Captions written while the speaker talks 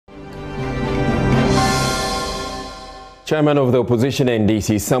Chairman of the opposition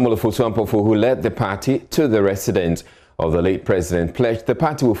NDC, Samuel Ofosu-Ampofo, who led the party to the residence of the late president, pledged the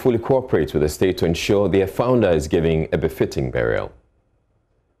party will fully cooperate with the state to ensure their founder is given a befitting burial.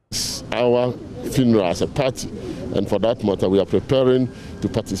 Our funeral as a party, and for that matter, we are preparing to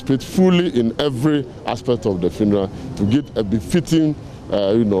participate fully in every aspect of the funeral to give a befitting,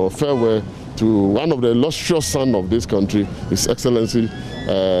 farewell to one of the illustrious sons of this country, His Excellency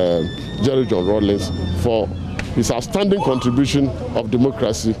Jerry John Rawlings, for his outstanding contribution of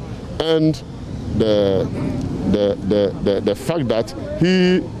democracy and the fact that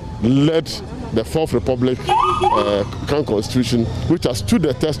he led the Fourth Republic Constitution, which has stood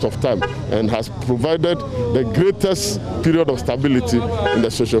the test of time and has provided the greatest period of stability in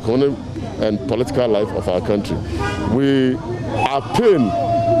the socio-economic and political life of our country. We are pained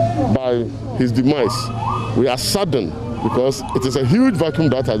by his demise. We are saddened because it is a huge vacuum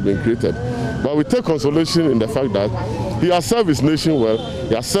that has been created. But we take consolation in the fact that he has served his nation well,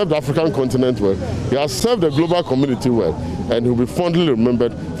 he has served the African continent well, he has served the global community well, and he will be fondly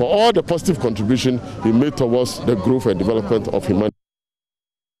remembered for all the positive contribution he made towards the growth and development of humanity.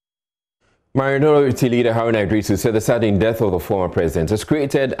 Minority leader Haruna Idrisu said the sudden death of the former president has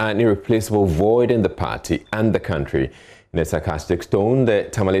created an irreplaceable void in the party and the country. In a sarcastic tone, the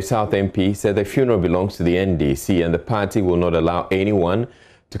Tamale South MP said the funeral belongs to the NDC and the party will not allow anyone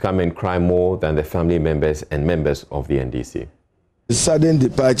to come and cry more than the family members and members of the NDC. The sudden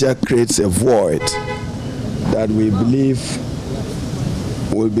departure creates a void that we believe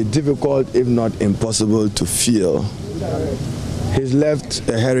will be difficult, if not impossible, to fill. He's left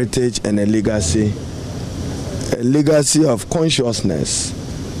a heritage and a legacy of consciousness,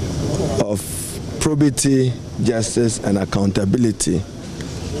 of probity, justice, and accountability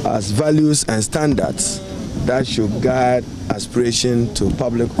as values and standards that should guide aspiration to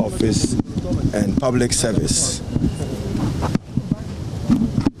public office and public service.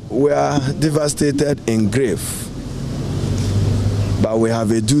 We are devastated in grief, but we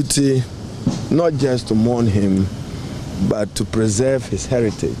have a duty not just to mourn him, but to preserve his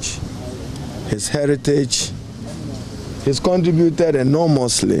heritage. His heritage, he's contributed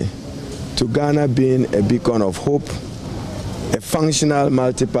enormously to Ghana being a beacon of hope, a functional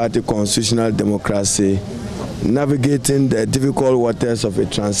multi-party constitutional democracy, navigating the difficult waters of a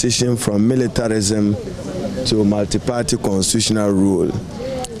transition from militarism to multi-party constitutional rule.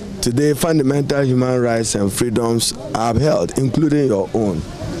 Today, fundamental human rights and freedoms are upheld, including your own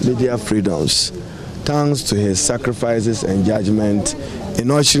media freedoms, thanks to his sacrifices and judgment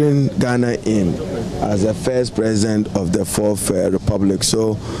in ushering Ghana in as the first president of the Fourth Republic.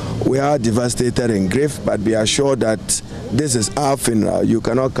 So we are devastated in grief, but be assured that this is our funeral. You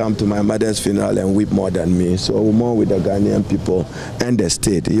cannot come to my mother's funeral and weep more than me. So we mourn with the Ghanaian people and the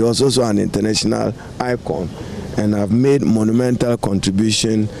state. He was also an international icon and have made monumental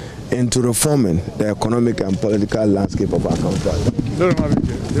contribution into reforming the economic and political landscape of our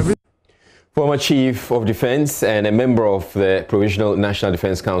country. Former Chief of Defense and a member of the Provisional National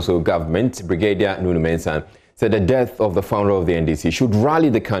Defense Council government, Brigadier Nunu Mensah, said the death of the founder of the NDC should rally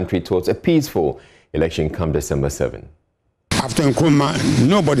the country towards a peaceful election come December 7. After Nkrumah,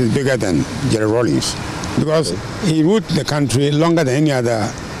 nobody is bigger than Jerry Rawlings because he ruled the country longer than any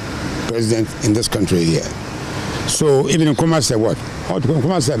other president in this country here. So even Nkrumah said what?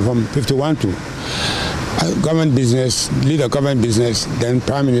 Nkrumah said from 51 to government business, leader government business, then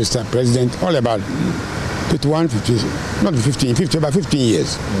prime minister, president, all about 51, 50, not 15, 50, about 15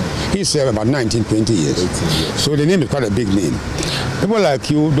 years. Yeah. He served about 19, 20 years. So the name is quite a big name. People like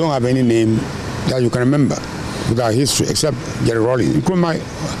you don't have any name that you can remember without history, except Jerry Rawlings.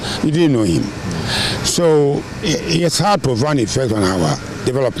 Nkrumah, you didn't know him. So it's hard to profound effect on our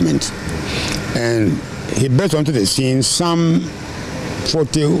development. And he burst onto the scene some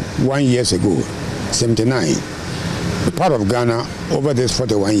 41 years ago. 79, a part of Ghana over these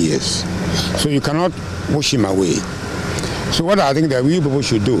 41 years. So you cannot push him away. So what I think that we people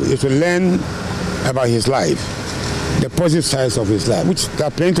should do is to learn about his life, the positive sides of his life, which there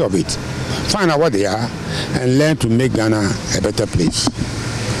are plenty of it. Find out what they are and learn to make Ghana a better place.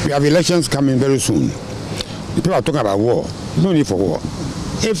 We have elections coming very soon. The people are talking about war. No need for war.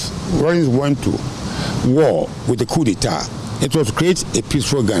 If Rawlings went to war with the coup d'etat, it was to create a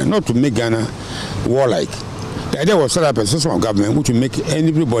peaceful Ghana, not to make Ghana warlike. The idea was set up a system of government which will make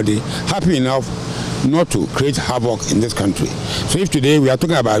everybody happy enough not to create havoc in this country. So if today we are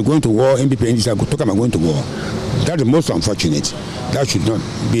talking about going to war, MPP and NDC are talking about going to war, that is most unfortunate. That should not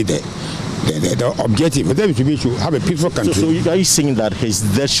be there. the objective. But then we should have a peaceful country. So are you saying that his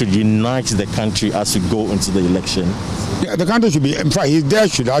death should unite the country as we go into the election? Yeah, the country should be, in fact, his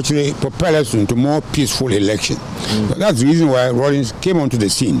death should actually propel us into more peaceful election. That's the reason why Rawlings came onto the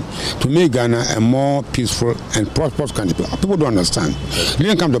scene, to make Ghana a more peaceful and prosperous country. People don't understand. He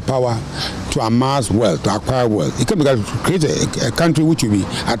didn't come to power to amass wealth, to acquire wealth. He came to create a country which will be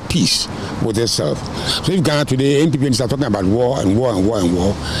at peace with itself. So if Ghana today, NPP start talking about war and war and war and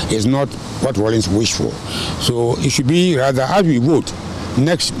war, is not what Rawlings wished for. So it should be rather, as we vote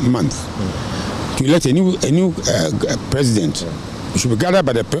next month, to elect a new president, we should be guided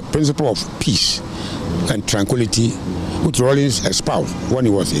by the principle of peace and tranquility, which Rawlings espoused when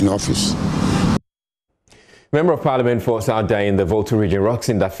he was in office. Member of Parliament for South Day in the Volta region,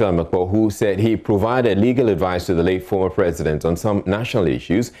 Roxinda Felmakpo, who said he provided legal advice to the late former president on some national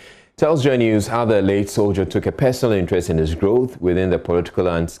issues, tells Joynews how the late soldier took a personal interest in his growth within the political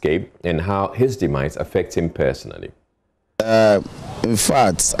landscape and how his demise affects him personally. In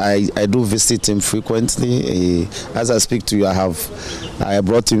fact, I do visit him frequently. As I speak to you, I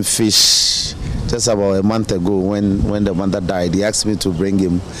brought him fish just about a month ago when the mother died. He asked me to bring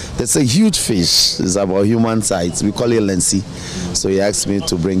him. There's a huge fish. It's about human size. We call it lensi. So he asked me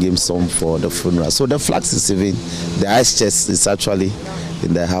to bring him some for the funeral. So the flax is even, the ice chest is actually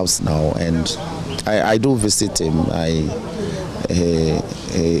in the house now, and I do visit him.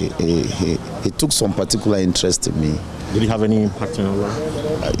 He took some particular interest in me. Did he have any impact on your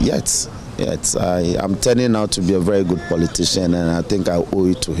life? Yes. I'm turning out to be a very good politician, and I think I owe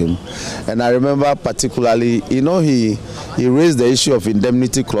it to him. And I remember particularly, you know, he raised the issue of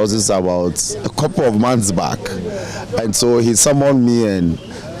indemnity clauses about a couple of months back. And so he summoned me and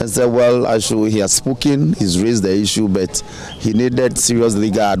said, well, he has spoken, he's raised the issue, but he needed serious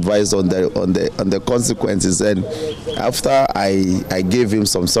legal advice on the consequences. And after I gave him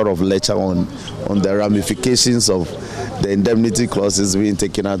some sort of lecture on the ramifications of the indemnity clauses being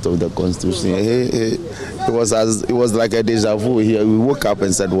taken out of the Constitution, it was like a deja vu. We woke up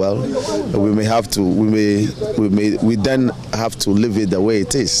and said, well, we then have to live it the way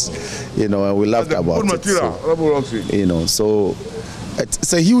it is, you know, and we laughed about it. So, you know, so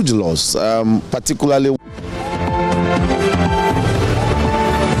it's a huge loss, particularly